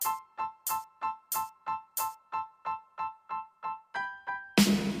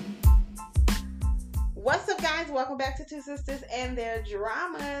guys, welcome back to Two Sisters and Their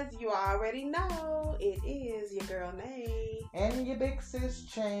Dramas. You already know it is your girl Nay. And your big sis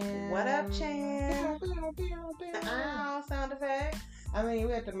Chan. What up, Chan? Sound effects. I mean,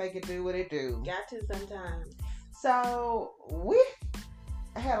 we have to make it do what it do. Got to sometimes. So, we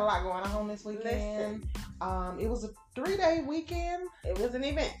had a lot going on this weekend. Listen. It was a 3-day weekend. It was an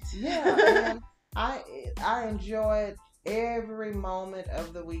event. Yeah, and I enjoyed every moment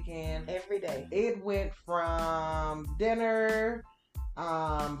of the weekend. Every day. It went from dinner,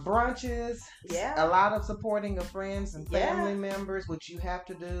 brunches, a lot of supporting of friends and family members, which you have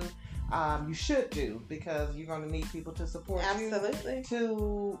to do. You should do, because you're going to need people to support Absolutely. you.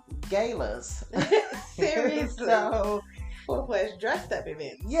 To galas. Seriously. So, full-fledged dressed up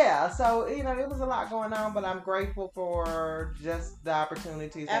event. Yeah, so, it was a lot going on, but I'm grateful for just the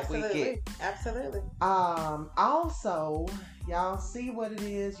opportunities that we get. Absolutely. Also, y'all see what it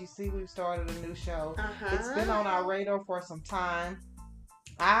is. You see we've started a new show. It's been on our radar for some time.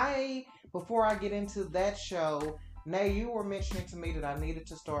 Before I get into that show, Nay, you were mentioning to me that I needed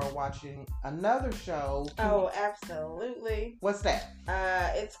to start watching another show. Absolutely. What's that?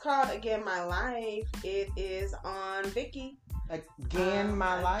 It's called Again My Life. It is on Viki. Again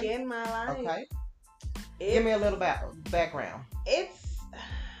My Life? Again My Life. Okay. Give me a little background. It's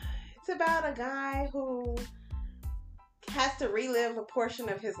about a guy who has to relive a portion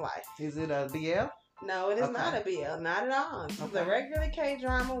of his life. Is it a BL? No, it is not a BL. Not at all. It's a regular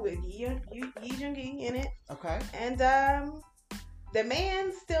K-drama with Yi Jung-gi in it. Okay. And the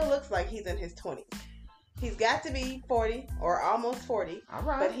man still looks like he's in his 20s. He's got to be 40 or almost 40. All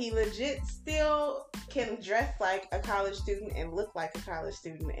right. But he legit still can dress like a college student and look like a college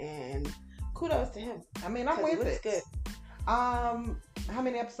student. And kudos to him. I mean, I'm with it. Looks good. How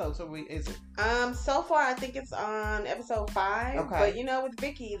many episodes is it? So far I think it's on episode 5. Okay. But with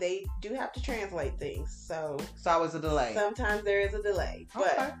Viki, they do have to translate things. So it's always a delay. Sometimes there is a delay.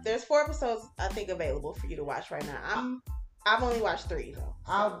 Okay. But there's 4 episodes I think available for you to watch right now. I've only watched 3 though.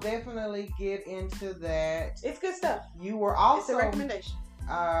 So. I'll definitely get into that. It's good stuff. You were also it's a recommendation.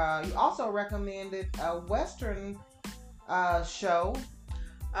 You also recommended a Western show.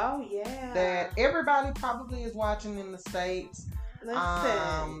 Oh yeah. That everybody probably is watching in the States.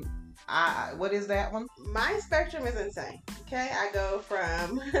 Listen. What is that one? My spectrum is insane. Okay, I go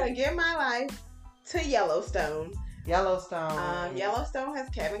from Again My Life to Yellowstone. Yellowstone has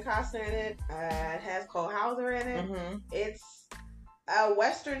Kevin Costner in it. It has Cole Hauser in it. Mm-hmm. It's a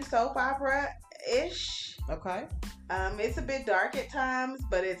Western soap opera-ish. Okay. It's a bit dark at times,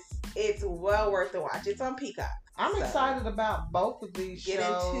 but it's well worth the watch. It's on Peacock. I'm excited about both of these shows.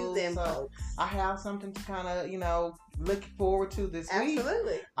 Get into them, folks. I have something to kind of, look forward to this week.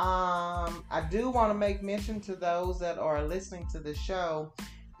 Absolutely. I do want to make mention to those that are listening to the show.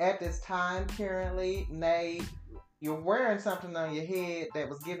 At this time, currently, Nay, you're wearing something on your head that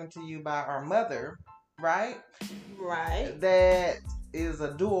was given to you by our mother, right? Right. That is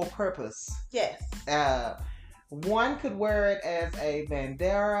a dual purpose. Yes. One could wear it as a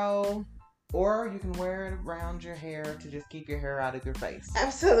bandero, or you can wear it around your hair to just keep your hair out of your face.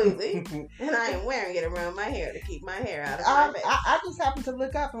 Absolutely. And I am wearing it around my hair to keep my hair out of my face. I just happened to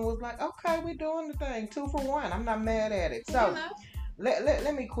look up and was like, okay, we're doing the thing. 2 for 1. I'm not mad at it. So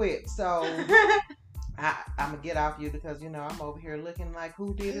let me quit. So I'm going to get off you because, I'm over here looking like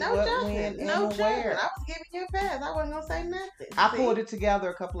who did it, when, and where. I was giving you a pass. I wasn't going to say nothing. I pulled it together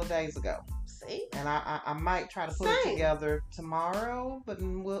a couple of days ago. See? And I might try to put it together tomorrow, but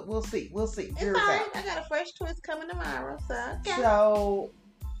we'll see. We'll see. It's all right. I got a fresh twist coming tomorrow, so okay. So,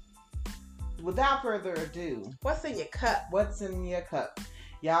 without further ado, what's in your cup? What's in your cup?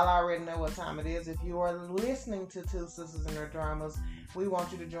 Y'all already know what time it is. If you are listening to Two Sisters and Their Dramas, we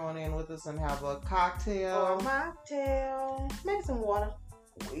want you to join in with us and have a cocktail. Or a mocktail. Maybe some water.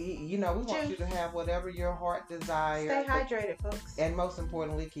 We want you to have whatever your heart desires. Stay hydrated, folks. And most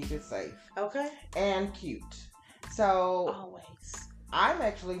importantly, keep it safe. Okay. And cute. So, always. I'm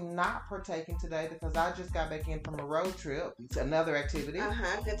actually not partaking today because I just got back in from a road trip. It's another activity.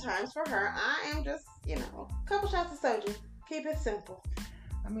 Good times for her. I am just, a couple shots of soju. Keep it simple.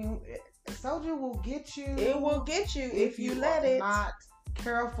 I mean, soju will get you. It will get you if you let it. Not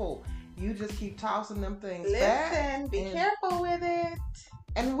careful. You just keep tossing them things back. Listen, be careful with it.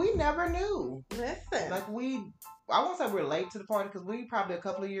 And we never knew. Listen. I won't say we're late to the party because we probably a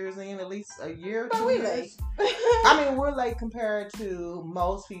couple of years in, at least a year or 2 years. Late. I mean, we're late compared to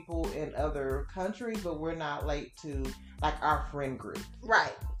most people in other countries, but we're not late to our friend group.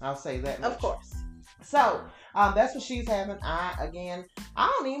 Right. I'll say that much. Of course. So that's what she's having. I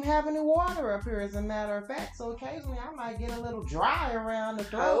don't even have any water up here, as a matter of fact. So occasionally I might get a little dry around the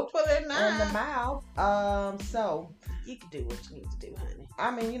throat and the mouth. So you can do what you need to do, honey. I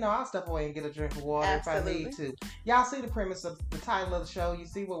mean, I'll step away and get a drink of water Absolutely. If I need to. Y'all see the premise of the title of the show. You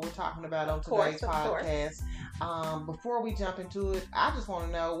see what we're talking about on today's podcast. Before we jump into it, I just want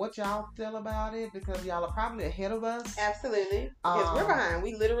to know what y'all feel about it, because y'all are probably ahead of us. Absolutely. Because we're behind.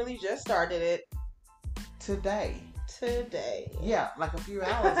 We literally just started it. Today. Yeah, like a few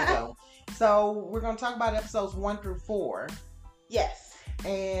hours ago. So we're going to talk about episodes 1 through 4. Yes.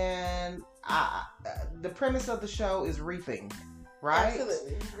 And the premise of the show is reaping, right?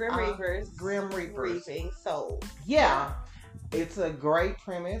 Absolutely. Grim Reapers. Reaping souls. Yeah. It's a great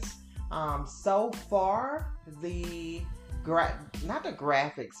premise. So far, not the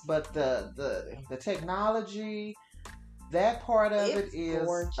graphics, but the technology, that part of it is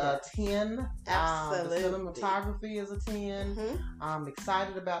gorgeous. A 10. Absolutely. The cinematography is a 10. Mm-hmm. I'm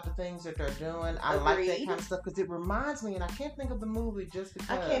excited about the things that they're doing. I like that kind of stuff because it reminds me, and I can't think of the movie just because.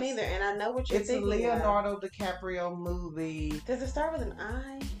 I can't either, and I know what you're thinking. It's a Leonardo DiCaprio movie. Does it start with an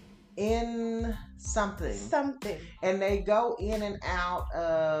I? In something. And they go in and out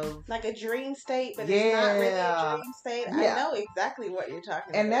of like a dream state, but it's not really a dream state. Yeah. I know exactly what you're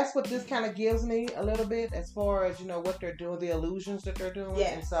talking about. And that's what this kind of gives me a little bit, as far as what they're doing, the illusions that they're doing.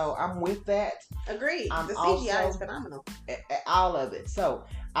 Yes. And so I'm with that. Agreed. The CGI is phenomenal. All of it. So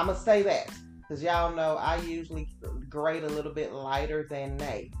I'm gonna say that, because y'all know I usually grade a little bit lighter than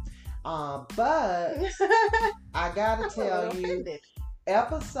Nate. But I gotta tell you,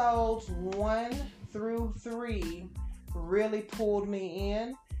 episodes 1 through 3 really pulled me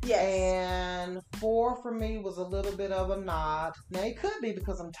in. Yes. And 4 for me was a little bit of a nod. Now, it could be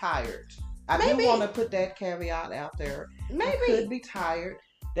because I'm tired. I Maybe. do want to put that caveat out there. Maybe. I could be tired.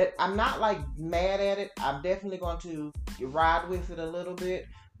 That I'm not mad at it. I'm definitely going to ride with it a little bit.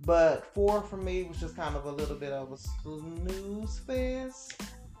 But 4 for me was just kind of a little bit of a snooze fest.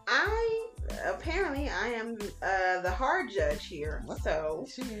 Apparently I am the hard judge here. So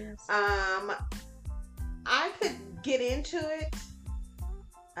she is. I could get into it.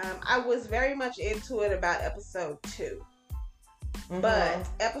 I was very much into it about episode 2. Mm-hmm. But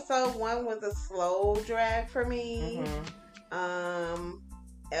episode 1 was a slow drag for me. Mm-hmm.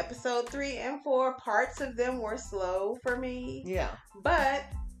 Episode 3 and 4, parts of them were slow for me. Yeah. But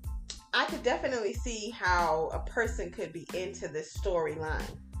I could definitely see how a person could be into this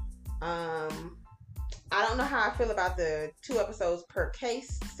storyline. I don't know how I feel about the 2 episodes per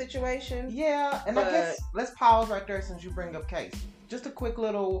case situation. Yeah, and I guess let's pause right there since you bring up case. Just a quick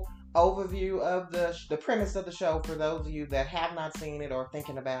little overview of the premise of the show for those of you that have not seen it or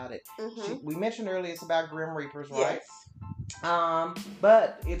thinking about it. Mm-hmm. We mentioned earlier it's about Grim Reapers, right? Yes.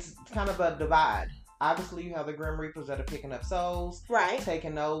 But it's kind of a divide. Obviously, you have the Grim Reapers that are picking up souls. Right.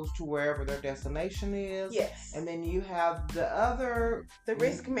 Taking those to wherever their destination is. Yes. And then you have the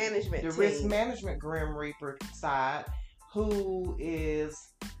risk management team. Risk management Grim Reaper side, who is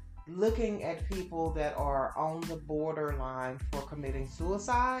looking at people that are on the borderline for committing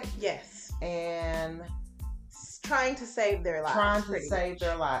suicide. Yes. And trying to save their lives.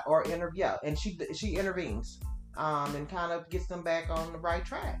 Or and she intervenes. And kind of gets them back on the right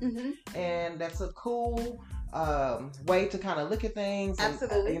track. Mm-hmm. And that's a cool way to kind of look at things.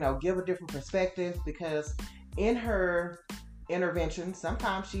 Absolutely. And, give a different perspective, because in her intervention,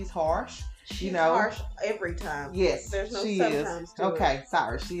 sometimes she's harsh. She's harsh every time. Yes, there's no she sometimes is. To okay, it.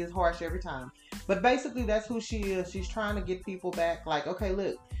 Sorry, she is harsh every time. But basically, that's who she is. She's trying to get people back. Like, okay,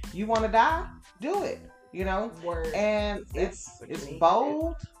 look, you want to die? Do it. Word. And it's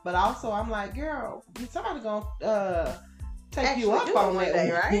bold, but also I'm like, girl, somebody gonna take you up on that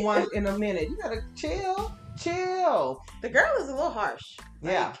day, right? One in a minute. You gotta chill. The girl is a little harsh.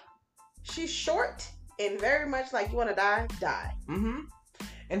 Yeah. She's short and very much like, you want to die? Mm-hmm.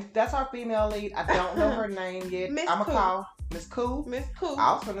 And that's our female lead. I don't know her name yet. I'm gonna call Miss Cool. Miss Cool.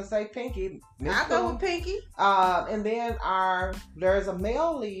 I was gonna say Pinky. I'll go with Pinky. And then there's a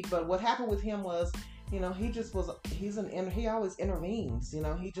male lead, but what happened with him was, he always intervenes.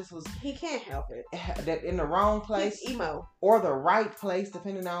 He can't help it. That in the wrong place. He's emo. Or the right place,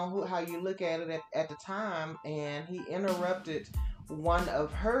 depending on how you look at it at the time. And he interrupted one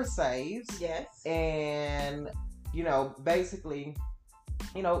of her saves. Yes. And, basically,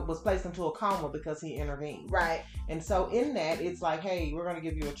 was placed into a coma because he intervened. Right. And so in that, it's like, hey, we're going to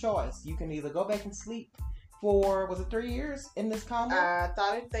give you a choice. You can either go back and sleep for, was it 3 years in this coma? I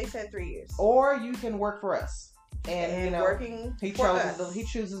thought they said 3 years. Or you can work for us. And working he for us. He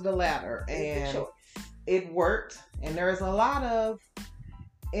chooses the latter. It's and it worked. And there is a lot of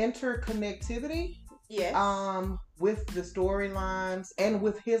interconnectivity Yes. With the storylines and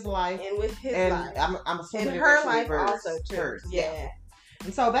with his life. life. I'm assuming and her life also too. hers. Yeah.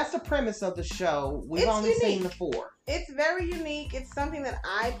 And so that's the premise of the show. We've only seen the 4. It's very unique. It's something that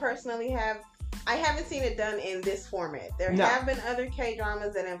I personally I haven't seen it done in this format. There have been other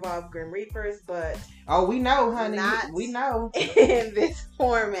K-dramas that involve Grim Reapers, but we know, honey. We know in this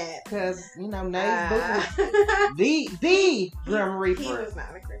format because Nate's book was the Grim Reaper. He was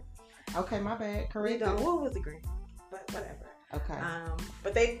not a Grim. Okay, my bad. Correct. What was the Grim? But whatever. Okay.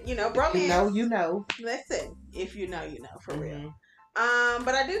 But they, bromance. You know. Listen, if you know, for real.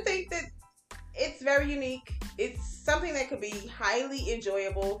 But I do think that it's very unique. It's something that could be highly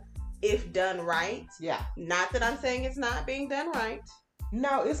enjoyable if done right. Yeah. Not that I'm saying it's not being done right.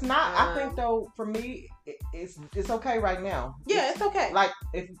 No, it's not. I think though, for me, it's okay right now. Yeah, it's okay. Like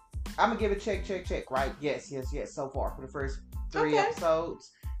if I'm gonna give it check, right? Yes. So far for the first 3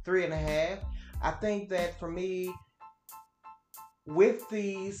 episodes, 3.5. I think that for me, with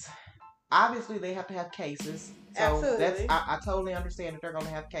these, obviously they have to have cases. So absolutely. I totally understand that they're gonna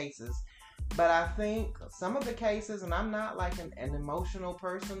have cases. But I think some of the cases, and I'm not like an emotional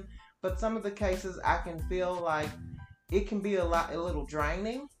person, but some of the cases I can feel like it can be a little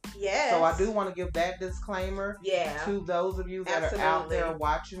draining. Yes. So I do want to give that disclaimer to those of you that are out there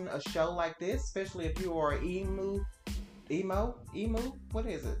watching a show like this, especially if you are an what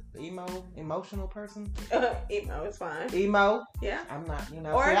is it? Emotional person? Emo is fine. Emo? Yeah. I'm not,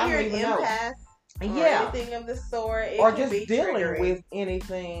 Or if you're an empath or anything of the sort. Or just dealing with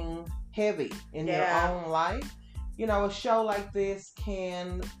anything heavy in your own life. A show like this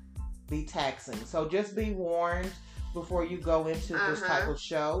can be taxing. So just be warned before you go into this type of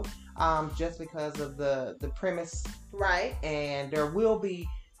show. Just because of the premise. Right. And there will be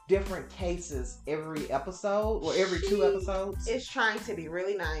different cases every episode or every 2 episodes. It's trying to be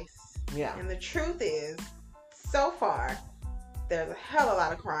really nice. Yeah. And the truth is, so far, there's a hell of a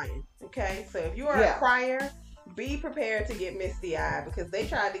lot of crying. Okay? So if you are a crier, be prepared to get misty-eyed because they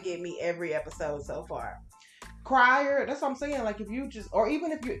tried to get me every episode so far. Crier, that's what I'm saying. Like if you or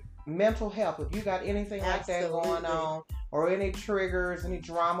even if you mental health, if you got anything like that going on, or any triggers, any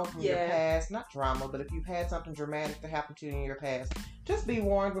drama from your past, not drama, but if you've had something dramatic to happen to you in your past, just be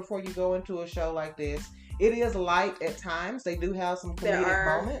warned before you go into a show like this. It is light at times. They do have some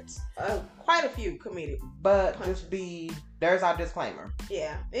comedic moments. Quite a few comedic. But punches. There's our disclaimer.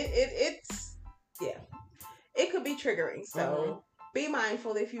 Yeah. It's it could be triggering. So be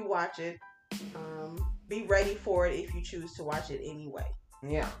mindful if you watch it. Be ready for it if you choose to watch it anyway.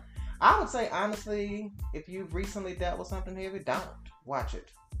 Yeah. I would say, honestly, if you've recently dealt with something heavy, don't watch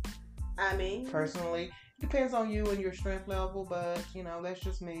it. I mean, personally, it depends on you and your strength level, but, that's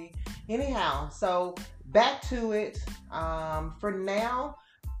just me. Anyhow, so back to it. For now,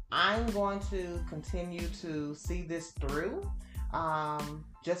 I'm going to continue to see this through.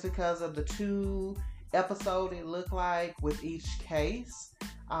 Just because of the 2 episode it looked like with each case.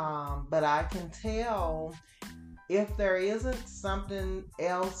 But I can tell if there isn't something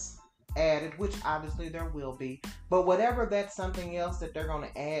else added, which obviously there will be, but whatever that's something else that they're going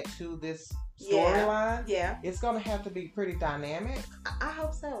to add to this storyline, it's going to have to be pretty dynamic. I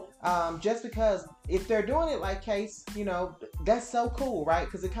hope so. Just because if they're doing it like Case, that's so cool, right?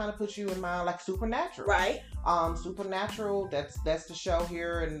 Because it kind of puts you in mind like Supernatural, right? Supernatural, that's the show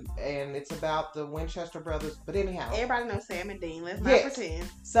here, and it's about the Winchester brothers. But anyhow, everybody knows Sam and Dean. Let's not pretend.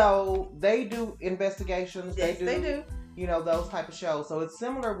 So they do investigations. Yes, they do. Those type of shows. So it's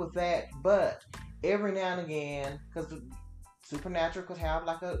similar with that, but every now and again, because Supernatural could have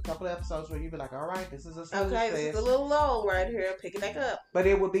like a couple of episodes where you'd be like, all right, this is a snooze fest. This is a little lull right here. Pick it back up. But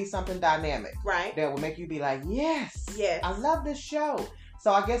it would be something dynamic. Right. That would make you be like, yes, I love this show.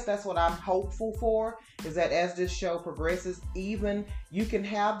 So I guess that's what I'm hopeful for, is that as this show progresses, even you can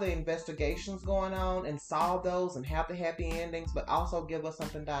have the investigations going on and solve those and have the happy endings, but also give us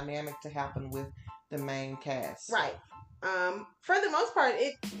something dynamic to happen with the main cast. Right. For the most part,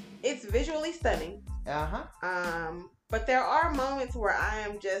 it's visually stunning. But there are moments where I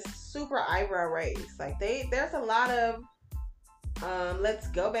am just super eyebrow raised. Like there's a lot of let's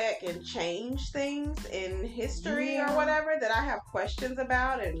go back and change things in history or whatever that I have questions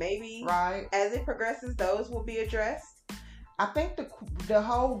about, and maybe as it progresses, those will be addressed. I think the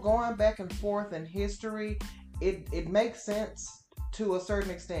whole going back and forth in history, it makes sense to a certain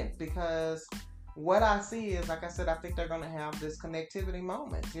extent, because what I see is, like I said, I think they're going to have this connectivity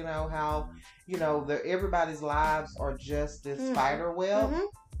moment. How, everybody's lives are just this spider web.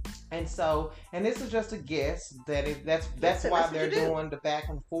 And so, and this is just a guess that's why they're doing the back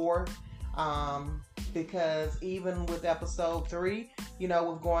and forth. Because even with episode 3,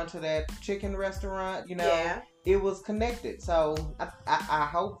 with going to that chicken restaurant, it was connected. So I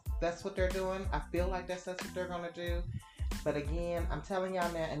hope that's what they're doing. I feel like that's what they're gonna do. But again, I'm telling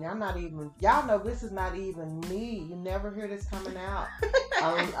y'all now, and y'all know this is not even me. You never hear this coming out.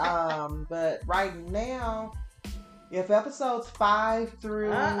 But right now, if episodes 5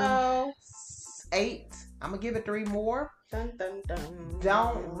 through 8, I'm gonna give it 3 more. Dun, dun, dun.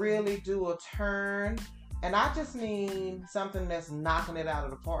 Don't really do a turn. And I just mean something that's knocking it out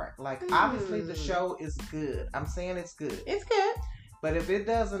of the park. Like, obviously the show is good. I'm saying it's good. It's good. But if it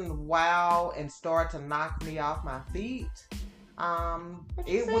doesn't wow and start to knock me off my feet,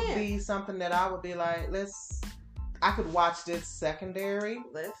 it would be something that I would be like, I could watch this secondary.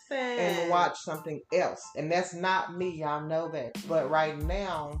 And watch something else. And that's not me. Y'all know that. But right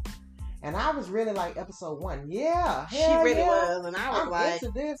now, and I was really like episode 1. Yeah. She really was. And I was like,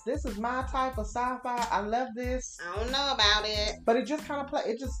 into this. This is my type of sci-fi. I love this. I don't know about it. But it just kind of played.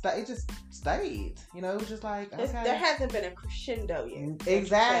 It just stayed. It was just like, okay. There hasn't been a crescendo yet.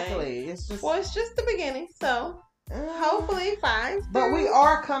 Exactly. It's just the beginning. So hopefully 5. But we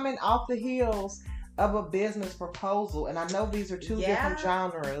are coming off the heels of a business proposal. And I know these are 2 different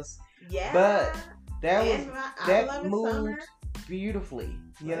genres. Yeah. But that moved summer. Beautifully.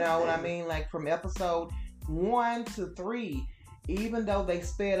 You know what I mean? Like from episode 1 to 3, even though they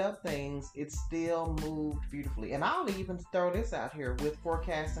sped up things, it still moved beautifully. And I'll even throw this out here with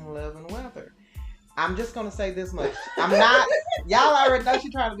Forecasting Love and Weather. I'm just going to say this much. I'm not, y'all already know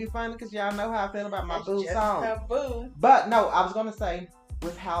she's trying to be funny because y'all know how I feel about my boo song. Her boo. But no, I was going to say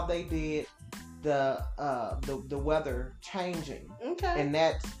with how they did the weather changing. Okay. And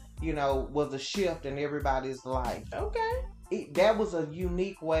that, was a shift in everybody's life. Okay. That was a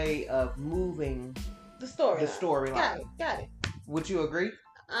unique way of moving the storyline. Got it. Would you agree?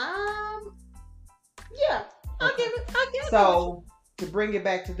 Yeah. I'll give it. So to bring it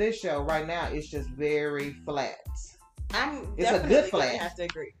back to this show right now, it's just very flat. It's a good flat. I have to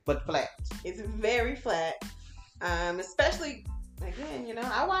agree. But flat. It's very flat. Especially again,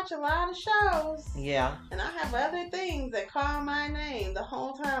 I watch a lot of shows. Yeah. And I have other things that call my name the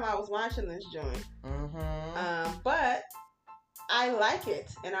whole time I was watching this joint. Mm-hmm. But I like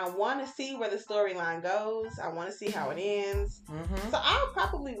it, and I want to see where the storyline goes. I want to see how it ends. Mm-hmm. So I'll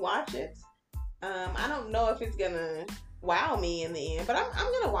probably watch it. I don't know if it's gonna wow me in the end, but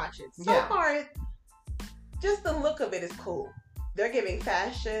I'm gonna watch it. So far, just the look of it is cool. They're giving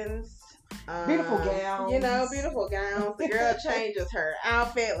fashions. Beautiful gowns. Beautiful gowns. The girl changes her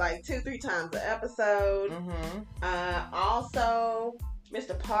outfit like 2-3 times an episode. Mm-hmm. Also,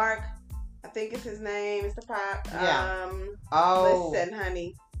 Mr. Park. I think it's his name, Mr. Pop. Yeah. Listen,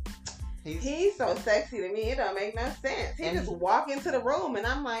 honey. He's so sexy to me, it don't make no sense. He just walk into the room and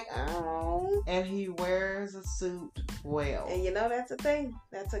I'm like, oh. And he wears a suit well. And that's a thing.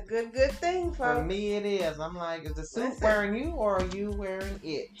 That's a good thing, folks. For me it is. I'm like, is the suit wearing you or are you wearing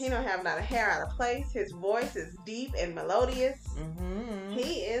it? He don't have not a hair out of place. His voice is deep and melodious. Mm-hmm.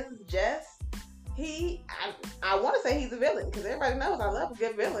 He is just... I want to say he's a villain because everybody knows I love a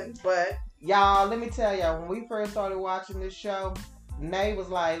good villain, but... Y'all, let me tell y'all, when we first started watching this show, Nay was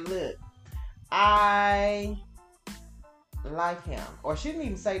like, look, I like him. Or she didn't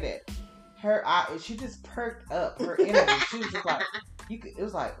even say that. She just perked up her energy. She was just like, it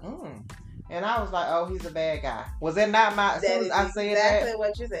was like, And I was like, oh, he's a bad guy. Was that not my... As soon as I said exactly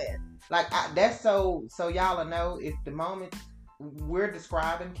what you said. Like, that's so y'all know if the moment we're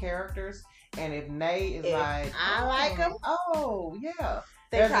describing characters, and if Nay is like... I like him. Oh, yeah.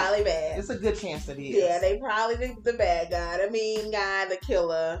 They probably bad. It's a good chance that he is. Yeah, they probably the bad guy, the mean guy, the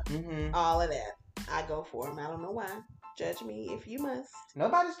killer, all of that. I go for him. I don't know why. Judge me if you must.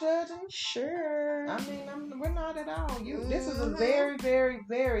 Nobody's judging. Sure. I mean, we're not at all. This is a very, very,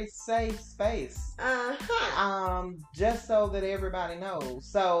 very safe space. Just so that everybody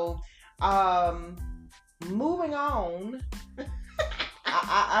knows. So, moving on.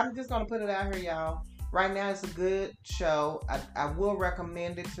 I'm just gonna put it out here, y'all. Right now, it's a good show. I will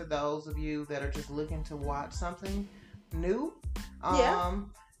recommend it to those of you that are just looking to watch something new.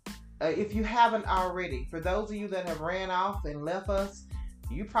 If you haven't already, for those of you that have ran off and left us,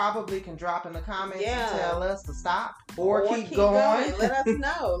 you probably can drop in the comments and tell us to stop or keep going. Let us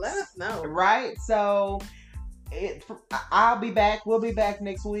know. Let us know. Right? So, I'll be back. We'll be back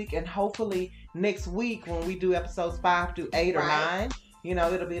next week. And hopefully next week when we do episodes 5 through 8 or 9,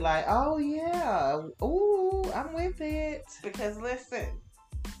 it'll be like, oh yeah, ooh, I'm with it. Because listen,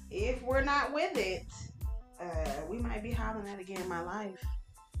 if we're not with it, we might be hollering at Again My Life.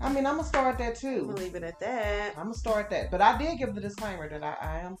 I mean, I'm going to start that too. I'm going to leave it at that. I'm going to start that. But I did give the disclaimer that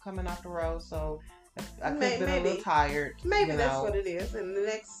I am coming off the road, so I could have been a little tired. Maybe that's what it is. And the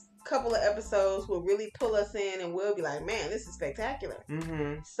next couple of episodes will really pull us in and we'll be like, man, this is spectacular.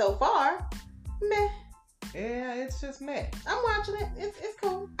 Mm-hmm. So far, meh. Yeah, it's just meh. I'm watching it. It's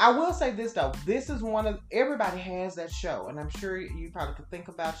cool. I will say this though. This is everybody has that show, and I'm sure you probably could think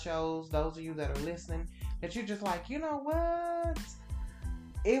about shows. Those of you that are listening, that you're just like, you know what?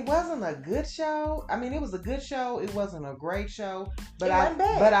 It wasn't a good show. I mean, it was a good show. It wasn't a great show, but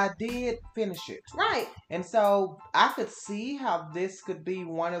I did finish it. Right. And so I could see how this could be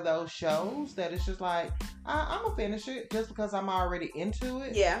one of those shows that it's just like, I'm gonna finish it just because I'm already into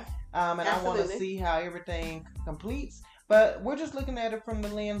it. Yeah. And absolutely. I want to see how everything completes. But we're just looking at it from the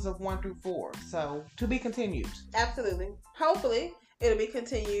lens of 1 through 4. So, to be continued. Absolutely. Hopefully, it'll be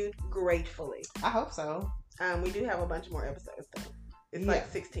continued gratefully. I hope so. We do have a bunch more episodes, though. It's like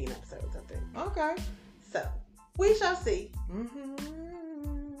 16 episodes, I think. Okay. So, we shall see.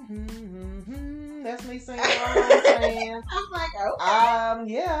 That's me saying all I'm saying. I'm like,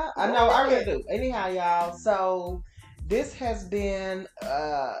 okay. Yeah. I know. I really do. Anyhow, y'all. So... This has been,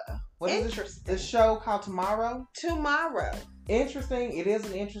 what is it? The show called Tomorrow? Tomorrow. Interesting. It is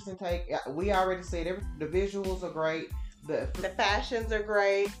an interesting take. We already said the visuals are great. The fashions are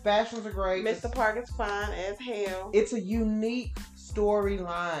great. Mr. Park is fine as hell. It's a unique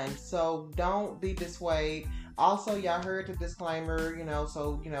storyline, so don't be dissuaded. Also, y'all heard the disclaimer,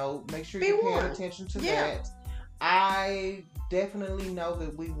 so, make sure you're paying attention to that. I definitely know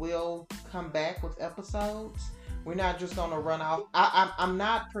that we will come back with episodes. We're not just going to run off. I'm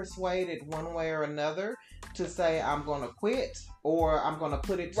not persuaded one way or another to say I'm going to quit or I'm going to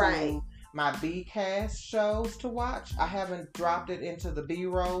put it to my B-cast shows to watch. I haven't dropped it into the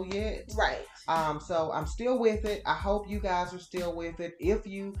B-roll yet. Right. So I'm still with it. I hope you guys are still with it. If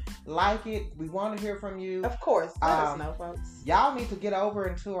you like it, we want to hear from you. Of course. Let us know, folks. Y'all need to get over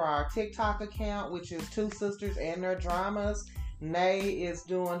into our TikTok account, which is Two Sisters and Their Dramas. Nay is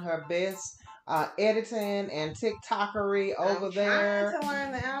doing her best editing and TikTokery over there. I'm trying to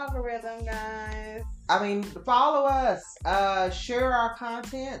learn the algorithm, guys. I mean, follow us. Share our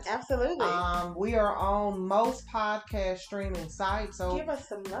content. Absolutely. We are on most podcast streaming sites. So give us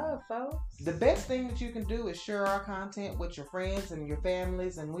some love, folks. The best thing that you can do is share our content with your friends and your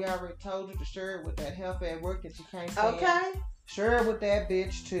families. And we already told you to share it with that health at work that you can't stand. Okay. Share it with that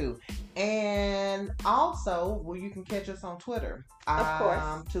bitch too. And also, where you can catch us on Twitter. Of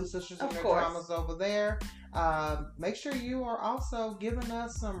course. Two Sisters and Their Dramas over there. Make sure you are also giving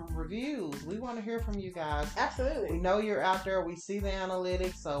us some reviews. We want to hear from you guys. Absolutely. We know you're out there. We see the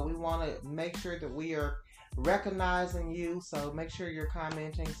analytics, so we want to make sure that we are recognizing you. So make sure you're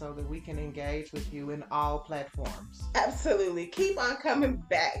commenting so that we can engage with you in all platforms. Absolutely. Keep on coming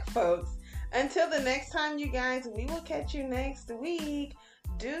back, folks. Until the next time, you guys, we will catch you next week.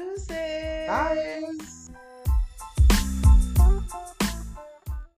 Deuces. Bye.